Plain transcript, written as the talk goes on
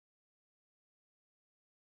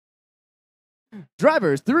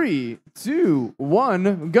Drivers, 3, 2,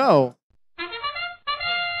 1, go.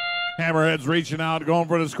 Hammerhead's reaching out, going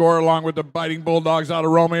for the score along with the Biting Bulldogs out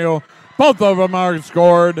of Romeo. Both of them are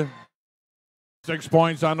scored. 6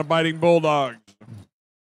 points on the Biting Bulldogs.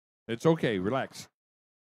 It's okay, relax.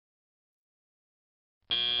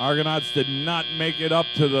 Argonauts did not make it up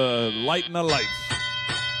to the light and the lights.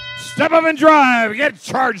 Step up and drive, get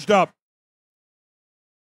charged up.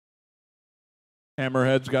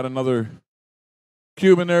 Hammerhead's got another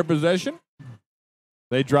cube in their possession.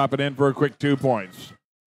 They drop it in for a quick 2 points.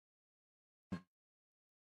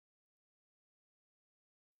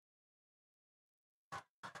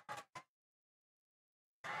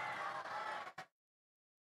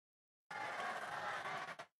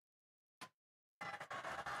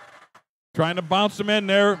 Trying to bounce them in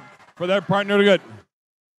there for their partner to get.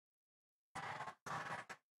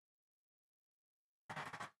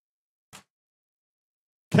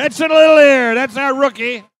 Catch it a little here. That's our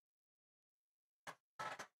rookie.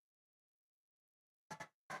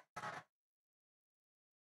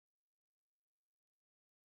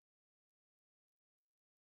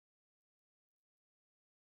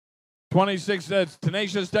 '26, that's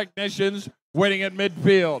Tenacious Technicians waiting at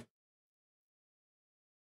midfield.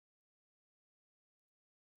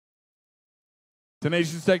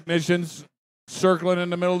 Tenacious Technicians circling in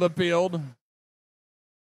the middle of the field.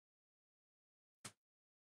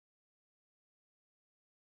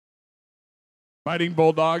 Fighting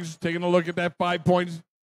Bulldogs taking a look at that 5 points.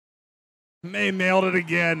 And they nailed it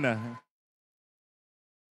again.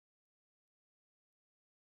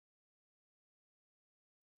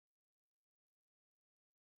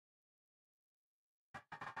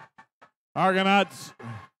 Argonauts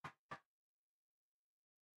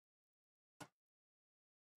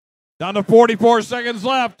down to 44 seconds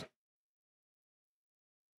left.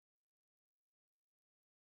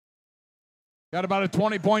 Got about a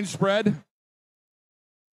 20-point spread.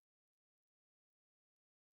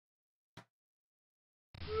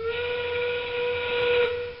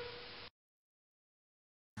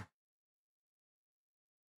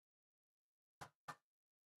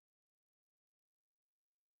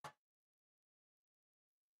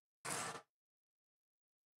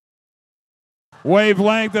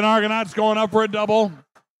 Wavelength and Argonauts going up for a double.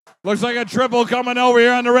 Looks like a triple coming over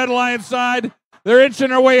here on the Red Lion side. They're inching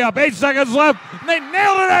their way up. 8 seconds left. And they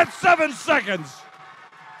nailed it at 7 seconds.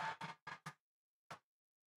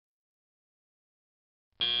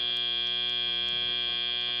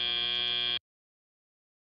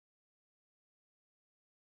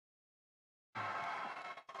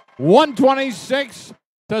 $126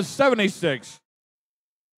 to 76.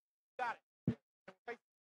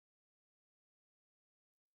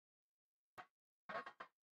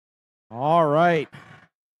 All right.